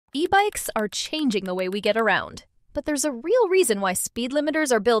E-bikes are changing the way we get around, but there's a real reason why speed limiters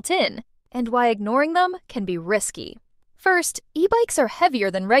are built in, and why ignoring them can be risky. First, e-bikes are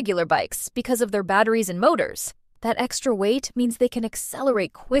heavier than regular bikes because of their batteries and motors. That extra weight means they can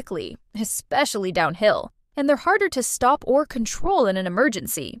accelerate quickly, especially downhill, and they're harder to stop or control in an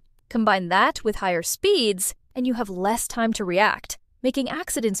emergency. Combine that with higher speeds, and you have less time to react, making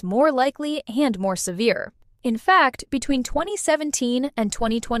accidents more likely and more severe. In fact, between 2017 and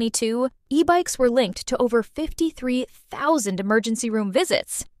 2022, e-bikes were linked to over 53,000 emergency room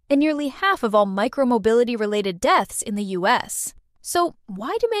visits and nearly half of all micromobility-related deaths in the US. So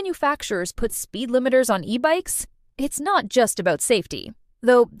why do manufacturers put speed limiters on e-bikes? It's not just about safety,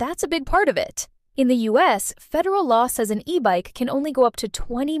 though that's a big part of it. In the US, federal law says an e-bike can only go up to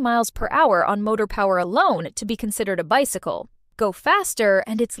 20 miles per hour on motor power alone to be considered a bicycle. Go faster,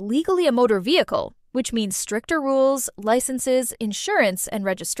 and it's legally a motor vehicle, which means stricter rules, licenses, insurance, and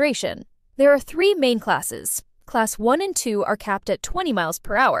registration. There are 3 main classes. Class 1 and 2 are capped at 20 miles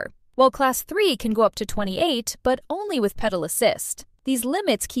per hour, while Class 3 can go up to 28, but only with pedal assist. These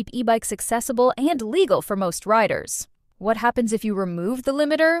limits keep e-bikes accessible and legal for most riders. What happens if you remove the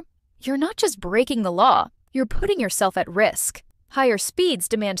limiter? You're not just breaking the law, you're putting yourself at risk. Higher speeds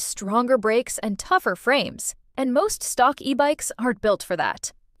demand stronger brakes and tougher frames, and most stock e-bikes aren't built for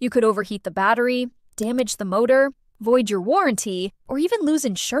that. You could overheat the battery, damage the motor, void your warranty, or even lose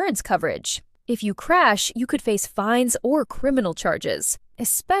insurance coverage. If you crash, you could face fines or criminal charges,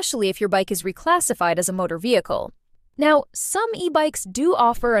 especially if your bike is reclassified as a motor vehicle. Now, some e-bikes do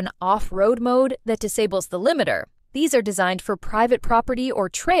offer an off-road mode that disables the limiter. These are designed for private property or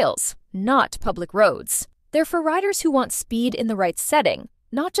trails, not public roads. They're for riders who want speed in the right setting,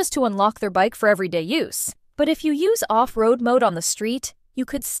 not just to unlock their bike for everyday use. But if you use off-road mode on the street, you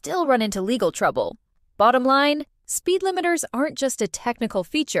could still run into legal trouble. Bottom line, speed limiters aren't just a technical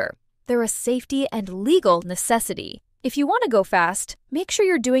feature. They're a safety and legal necessity. If you want to go fast, make sure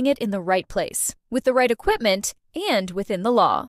you're doing it in the right place, with the right equipment, and within the law.